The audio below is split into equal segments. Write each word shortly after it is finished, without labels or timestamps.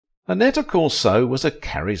Aneta Corsaut was a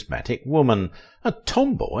charismatic woman, a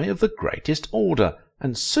tomboy of the greatest order,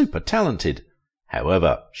 and super talented.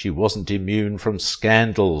 However, she wasn't immune from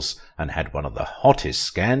scandals, and had one of the hottest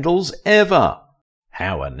scandals ever.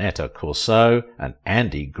 How Aneta Corsaut and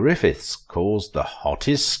Andy Griffiths caused the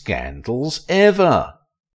hottest scandals ever.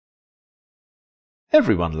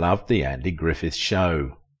 Everyone loved the Andy Griffith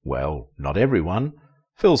Show. Well, not everyone.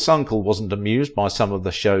 Phil Sunkel wasn't amused by some of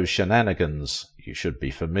the show's shenanigans. You should be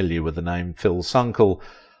familiar with the name Phil Sunkel.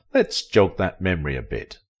 Let's jog that memory a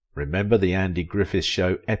bit. Remember the Andy Griffith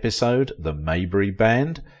Show episode, The Maybury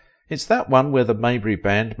Band? It's that one where the Maybury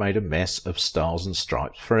Band made a mess of Stars and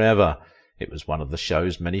Stripes Forever. It was one of the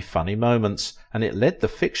show's many funny moments, and it led the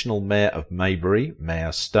fictional mayor of Maybury,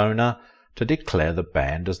 Mayor Stoner, to declare the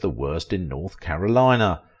band as the worst in North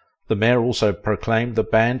Carolina. The mayor also proclaimed the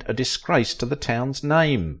band a disgrace to the town's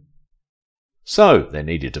name. So there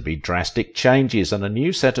needed to be drastic changes and a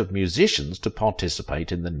new set of musicians to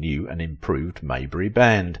participate in the new and improved Maybury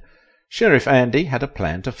Band. Sheriff Andy had a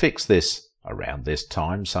plan to fix this. Around this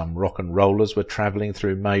time some rock and rollers were travelling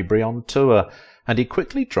through Maybury on tour, and he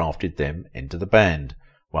quickly drafted them into the band.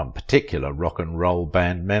 One particular rock and roll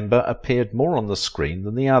band member appeared more on the screen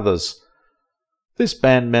than the others. This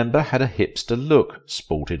band member had a hipster look,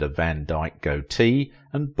 sported a Van Dyke goatee,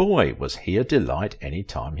 and boy, was he a delight any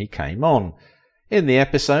time he came on. In the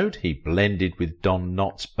episode, he blended with Don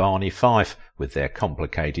Knotts' Barney Fife with their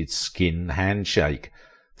complicated skin handshake.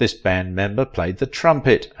 This band member played the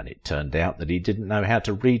trumpet, and it turned out that he didn't know how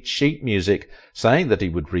to read sheet music, saying that he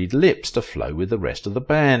would read lips to flow with the rest of the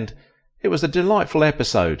band. It was a delightful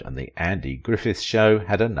episode, and the Andy Griffith Show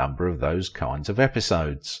had a number of those kinds of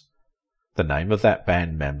episodes. The name of that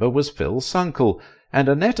band member was Phil Sunkel, and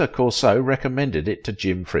Aneta Corsaut recommended it to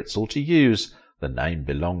Jim Fritzl to use. The name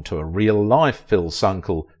belonged to a real-life Phil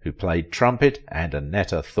Sunkel, who played trumpet, and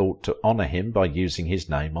Aneta thought to honour him by using his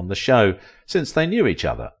name on the show, since they knew each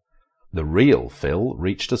other. The real Phil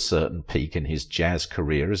reached a certain peak in his jazz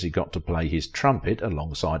career as he got to play his trumpet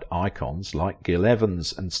alongside icons like Gil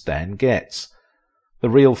Evans and Stan Getz. The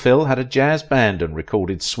real Phil had a jazz band and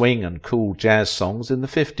recorded swing and cool jazz songs in the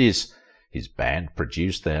 50s. His band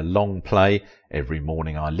produced their long play, Every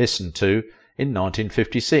Morning I Listen To, in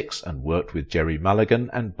 1956 and worked with Jerry Mulligan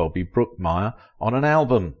and Bobby Brookmeyer on an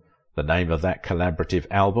album. The name of that collaborative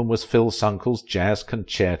album was Phil Sunkel's Jazz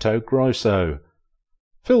Concerto Grosso.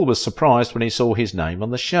 Phil was surprised when he saw his name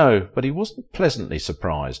on the show, but he wasn't pleasantly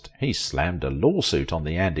surprised. He slammed a lawsuit on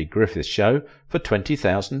the Andy Griffith Show for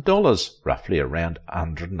 $20,000, roughly around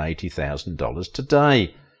 $180,000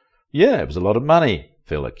 today. Yeah, it was a lot of money.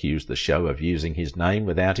 Phil accused the show of using his name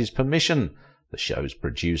without his permission. The show's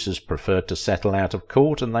producers preferred to settle out of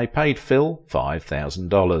court, and they paid Phil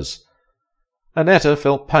 $5,000. Aneta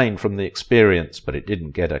felt pain from the experience, but it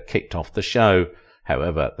didn't get her kicked off the show.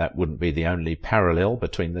 However, that wouldn't be the only parallel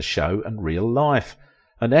between the show and real life.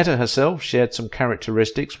 Aneta herself shared some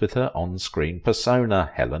characteristics with her on-screen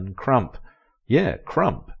persona, Helen Crump. Yeah,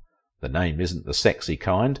 Crump. The name isn't the sexy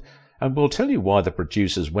kind, and we'll tell you why the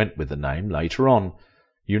producers went with the name later on.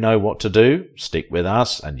 You know what to do. Stick with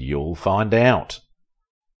us and you'll find out.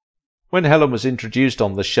 When Helen was introduced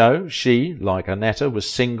on the show, she, like Aneta, was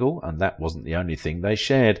single, and that wasn't the only thing they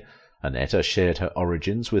shared. Aneta shared her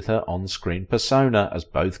origins with her on-screen persona, as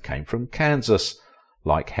both came from Kansas.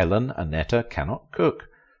 Like Helen, Aneta cannot cook.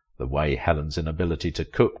 The way Helen's inability to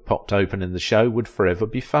cook popped open in the show would forever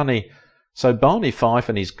be funny. So Barney Fife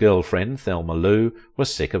and his girlfriend, Thelma Lou, were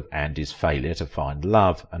sick of Andy's failure to find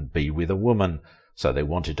love and be with a woman, so they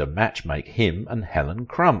wanted to matchmake him and Helen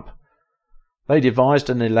Crump. They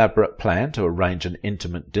devised an elaborate plan to arrange an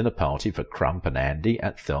intimate dinner party for Crump and Andy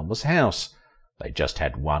at Thelma's house. They just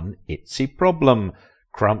had one itsy problem.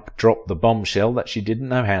 Crump dropped the bombshell that she didn't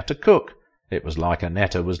know how to cook. It was like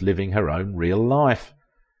Aneta was living her own real life.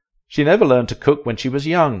 She never learned to cook when she was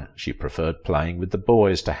young. She preferred playing with the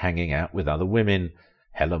boys to hanging out with other women.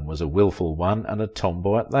 Helen was a willful one, and a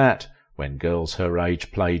tomboy at that. When girls her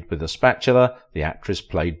age played with a spatula, the actress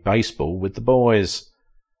played baseball with the boys.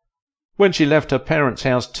 When she left her parents'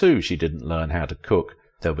 house too, she didn't learn how to cook.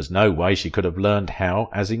 There was no way she could have learned how,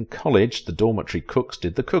 as in college the dormitory cooks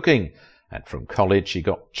did the cooking, and from college she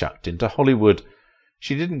got chucked into Hollywood.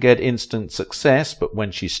 She didn't get instant success, but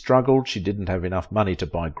when she struggled she didn't have enough money to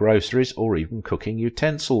buy groceries or even cooking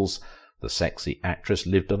utensils. The sexy actress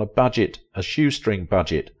lived on a budget, a shoestring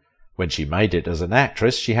budget. When she made it as an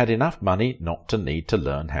actress, she had enough money not to need to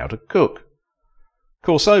learn how to cook.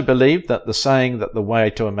 Corsaut believed that the saying that the way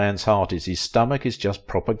to a man's heart is his stomach is just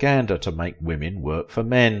propaganda to make women work for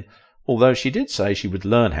men, although she did say she would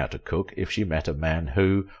learn how to cook if she met a man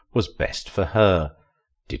who was best for her.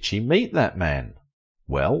 Did she meet that man?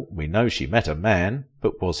 Well, we know she met a man,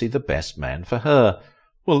 but was he the best man for her?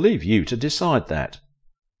 We'll leave you to decide that.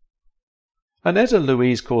 Aneta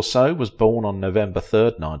Louise Corsaut was born on November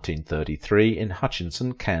 3, 1933, in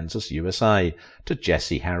Hutchinson, Kansas, USA, to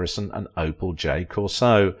Jesse Harrison and Opal J.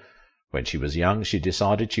 Corsaut. When she was young, she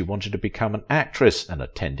decided she wanted to become an actress and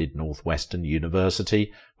attended Northwestern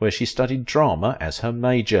University, where she studied drama as her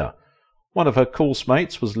major. One of her course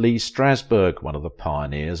mates was Lee Strasberg, one of the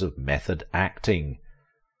pioneers of method acting.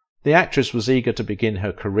 The actress was eager to begin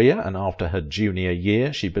her career, and after her junior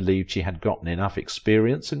year she believed she had gotten enough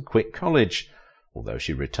experience and quit college, although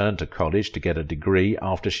she returned to college to get a degree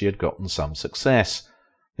after she had gotten some success.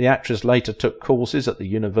 The actress later took courses at the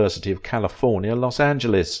University of California, Los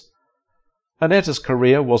Angeles. Aneta's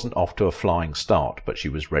career wasn't off to a flying start, but she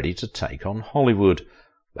was ready to take on Hollywood.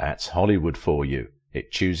 That's Hollywood for you. It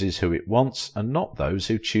chooses who it wants, and not those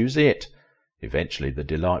who choose it. Eventually the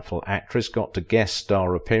delightful actress got to guest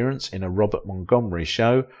star appearance in a Robert Montgomery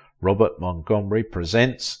show, Robert Montgomery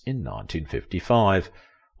Presents, in 1955.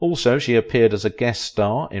 Also, she appeared as a guest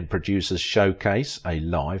star in Producers Showcase, a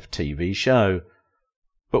live TV show.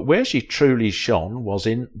 But where she truly shone was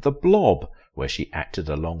in The Blob, where she acted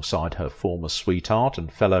alongside her former sweetheart and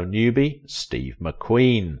fellow newbie, Steve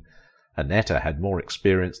McQueen. Aneta had more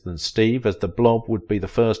experience than Steve, as The Blob would be the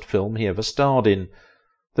first film he ever starred in.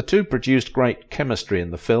 The two produced great chemistry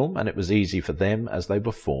in the film, and it was easy for them as they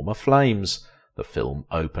were former flames. The film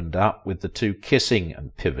opened up with the two kissing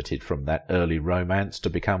and pivoted from that early romance to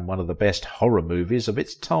become one of the best horror movies of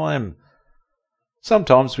its time.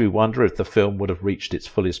 Sometimes we wonder if the film would have reached its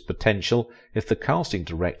fullest potential if the casting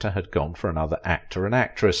director had gone for another actor and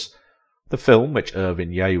actress. The film, which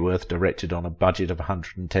Irvin Yeaworth directed on a budget of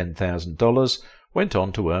 $110,000, went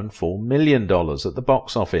on to earn $4 million at the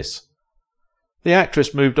box office. The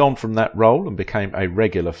actress moved on from that role and became a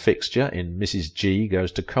regular fixture in Mrs. G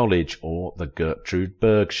Goes to College, or The Gertrude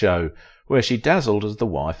Berg Show, where she dazzled as the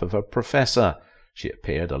wife of a professor. She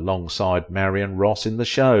appeared alongside Marion Ross in the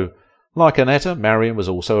show. Like Aneta, Marion was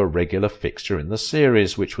also a regular fixture in the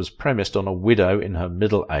series, which was premised on a widow in her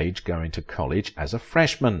middle age going to college as a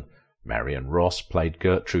freshman. Marion Ross played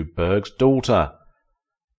Gertrude Berg's daughter.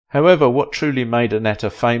 However, what truly made Aneta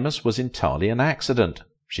famous was entirely an accident.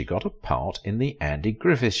 She got a part in the Andy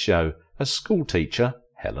Griffith Show as schoolteacher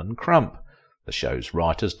Helen Crump. The show's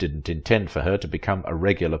writers didn't intend for her to become a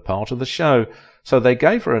regular part of the show, so they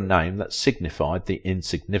gave her a name that signified the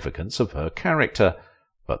insignificance of her character.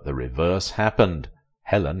 But the reverse happened.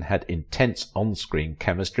 Helen had intense on-screen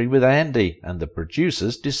chemistry with Andy, and the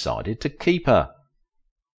producers decided to keep her.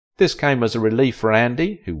 This came as a relief for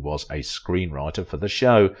Andy, who was a screenwriter for the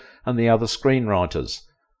show, and the other screenwriters.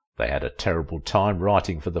 They had a terrible time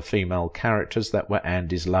writing for the female characters that were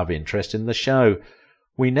Andy's love interest in the show.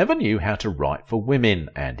 "We never knew how to write for women,"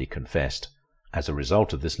 Andy confessed. As a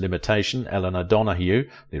result of this limitation, Eleanor Donahue,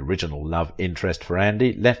 the original love interest for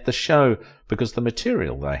Andy, left the show because the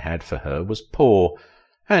material they had for her was poor.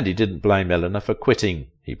 Andy didn't blame Eleanor for quitting.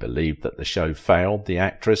 He believed that the show failed the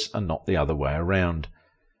actress and not the other way around.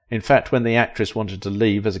 In fact, when the actress wanted to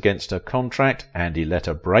leave as against her contract, Andy let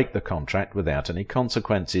her break the contract without any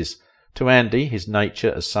consequences. To Andy, his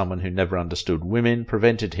nature as someone who never understood women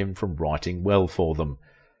prevented him from writing well for them.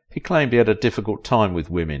 He claimed he had a difficult time with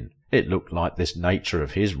women. It looked like this nature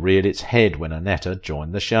of his reared its head when Aneta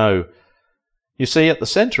joined the show. You see, at the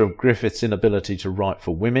centre of Griffith's inability to write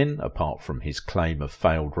for women, apart from his claim of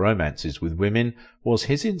failed romances with women, was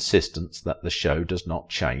his insistence that the show does not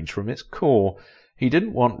change from its core. He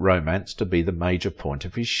didn't want romance to be the major point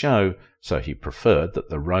of his show, so he preferred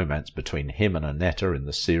that the romance between him and Aneta in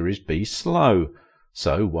the series be slow.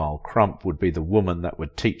 So, while Crump would be the woman that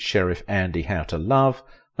would teach Sheriff Andy how to love,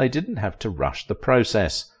 they didn't have to rush the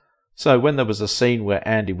process. So when there was a scene where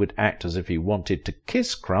Andy would act as if he wanted to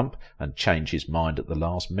kiss Crump and change his mind at the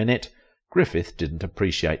last minute, Griffith didn't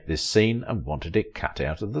appreciate this scene and wanted it cut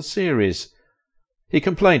out of the series. He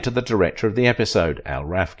complained to the director of the episode, Al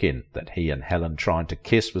Rafkin, that he and Helen trying to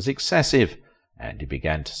kiss was excessive, and he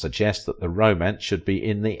began to suggest that the romance should be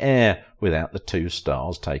in the air, without the two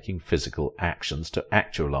stars taking physical actions to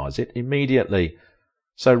actualize it immediately.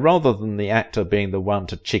 So rather than the actor being the one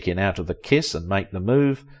to chicken out of the kiss and make the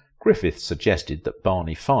move, Griffith suggested that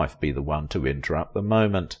Barney Fife be the one to interrupt the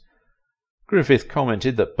moment. Griffith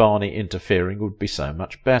commented that Barney interfering would be so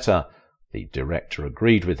much better. The director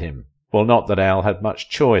agreed with him. Well, not that Al had much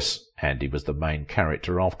choice. Andy was the main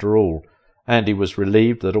character after all. Andy was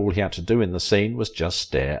relieved that all he had to do in the scene was just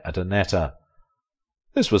stare at Aneta.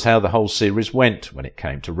 This was how the whole series went when it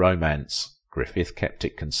came to romance. Griffith kept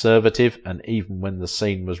it conservative, and even when the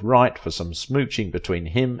scene was right for some smooching between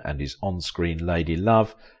him and his on-screen lady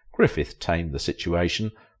love, Griffith tamed the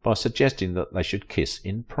situation by suggesting that they should kiss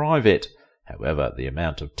in private. However, the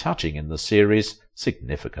amount of touching in the series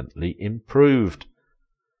significantly improved.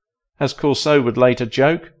 As Corsaut would later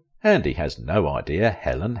joke, Andy has no idea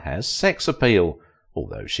Helen has sex appeal,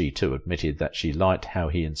 although she too admitted that she liked how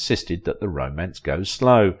he insisted that the romance go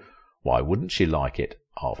slow. Why wouldn't she like it?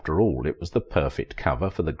 After all, it was the perfect cover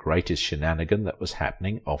for the greatest shenanigan that was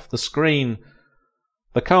happening off the screen.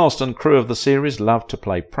 The cast and crew of the series loved to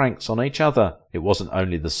play pranks on each other. It wasn't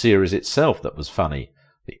only the series itself that was funny.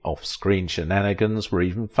 The off-screen shenanigans were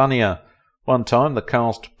even funnier. One time the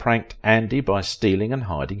cast pranked Andy by stealing and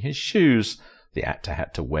hiding his shoes. The actor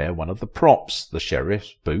had to wear one of the props, the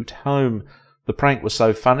sheriff's boot, home. The prank was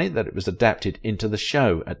so funny that it was adapted into the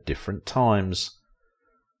show at different times.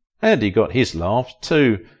 Andy got his laughs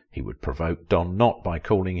too. He would provoke Don Knott by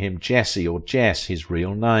calling him Jesse or Jess, his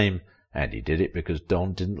real name. Andy did it because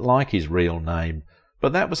Don didn't like his real name.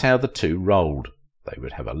 But that was how the two rolled. They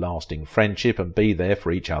would have a lasting friendship and be there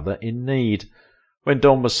for each other in need. When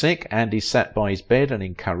Don was sick, Andy sat by his bed and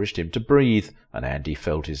encouraged him to breathe, and Andy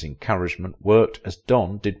felt his encouragement worked as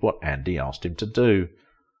Don did what Andy asked him to do.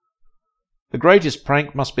 The greatest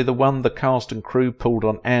prank must be the one the cast and crew pulled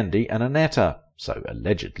on Andy and Aneta. So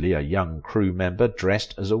allegedly a young crew member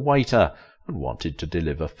dressed as a waiter and wanted to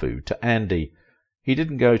deliver food to Andy. He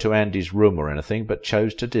didn't go to Andy's room or anything, but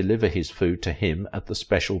chose to deliver his food to him at the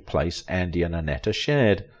special place Andy and Aneta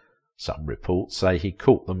shared. Some reports say he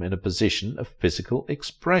caught them in a position of physical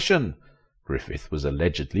expression. Griffith was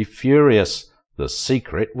allegedly furious. The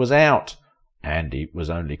secret was out. Andy was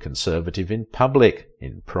only conservative in public.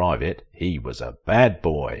 In private, he was a bad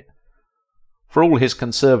boy. For all his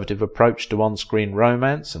conservative approach to on-screen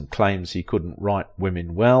romance and claims he couldn't write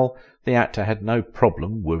women well, the actor had no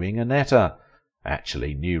problem wooing Aneta.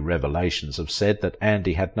 Actually, new revelations have said that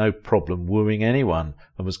Andy had no problem wooing anyone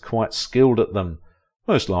and was quite skilled at them.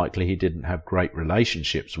 Most likely he didn't have great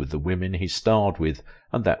relationships with the women he starred with,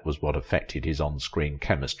 and that was what affected his on-screen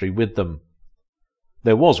chemistry with them.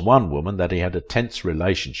 There was one woman that he had a tense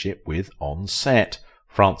relationship with on set.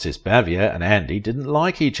 Frances Bavier and Andy didn't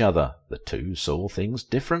like each other. The two saw things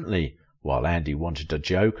differently. While Andy wanted to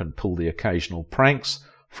joke and pull the occasional pranks,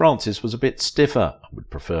 Frances was a bit stiffer and would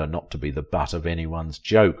prefer not to be the butt of anyone's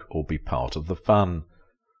joke or be part of the fun.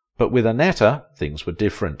 But with Aneta, things were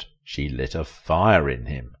different. She lit a fire in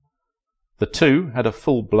him. The two had a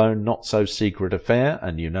full-blown not-so-secret affair,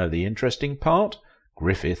 and you know the interesting part?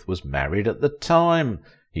 Griffith was married at the time.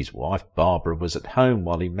 His wife Barbara was at home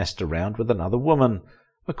while he messed around with another woman.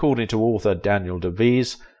 According to author Daniel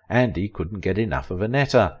DeVries, Andy couldn't get enough of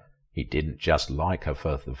Aneta. He didn't just like her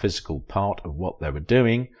for the physical part of what they were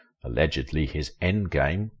doing. Allegedly his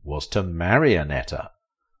endgame was to marry Aneta.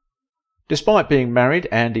 Despite being married,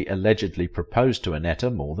 Andy allegedly proposed to Aneta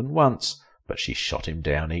more than once, but she shot him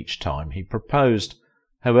down each time he proposed.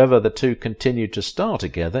 However, the two continued to star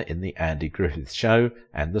together in the Andy Griffith Show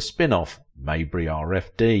and the spin-off, Mayberry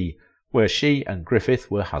RFD, where she and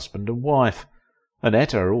Griffith were husband and wife.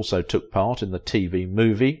 Aneta also took part in the TV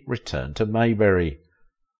movie Return to Mayberry.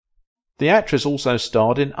 The actress also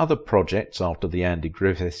starred in other projects after the Andy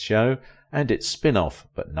Griffith Show and its spin-off,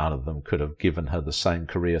 but none of them could have given her the same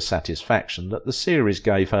career satisfaction that the series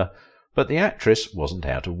gave her. But the actress wasn't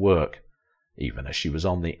out of work. Even as she was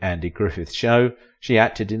on the Andy Griffith Show, she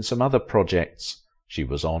acted in some other projects. She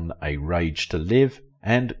was on A Rage to Live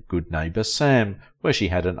and Good Neighbour Sam, where she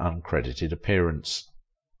had an uncredited appearance.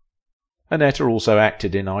 Aneta also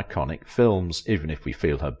acted in iconic films, even if we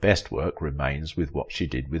feel her best work remains with what she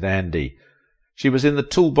did with Andy. She was in The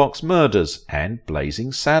Toolbox Murders and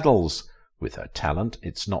Blazing Saddles. With her talent,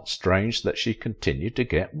 it's not strange that she continued to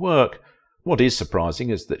get work. What is surprising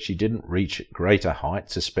is that she didn't reach greater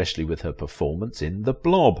heights, especially with her performance in The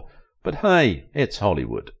Blob. But hey, it's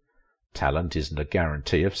Hollywood. Talent isn't a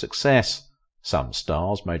guarantee of success. Some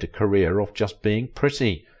stars made a career off just being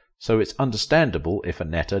pretty, so it's understandable if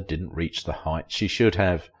Aneta didn't reach the heights she should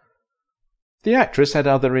have. The actress had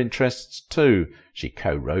other interests too. She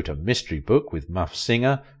co-wrote a mystery book with Muff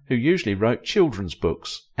Singer, who usually wrote children's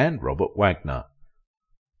books, and Robert Wagner.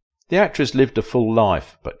 The actress lived a full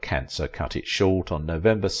life, but cancer cut it short on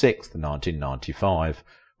November 6, 1995,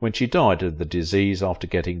 when she died of the disease after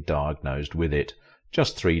getting diagnosed with it.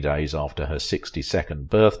 Just 3 days after her 62nd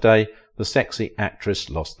birthday, the sexy actress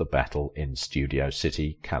lost the battle in Studio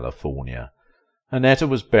City, California. Aneta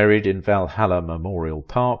was buried in Valhalla Memorial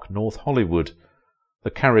Park, North Hollywood.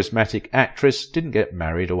 The charismatic actress didn't get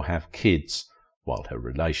married or have kids. While her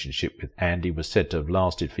relationship with Andy was said to have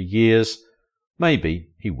lasted for years, maybe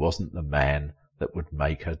he wasn't the man that would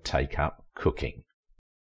make her take up cooking.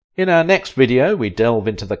 In our next video, we delve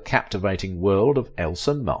into the captivating world of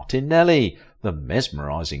Elsa Martinelli, the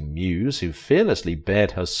mesmerizing muse who fearlessly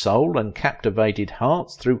bared her soul and captivated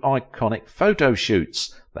hearts through iconic photo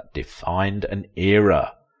shoots that defined an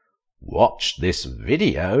era. Watch this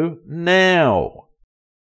video now!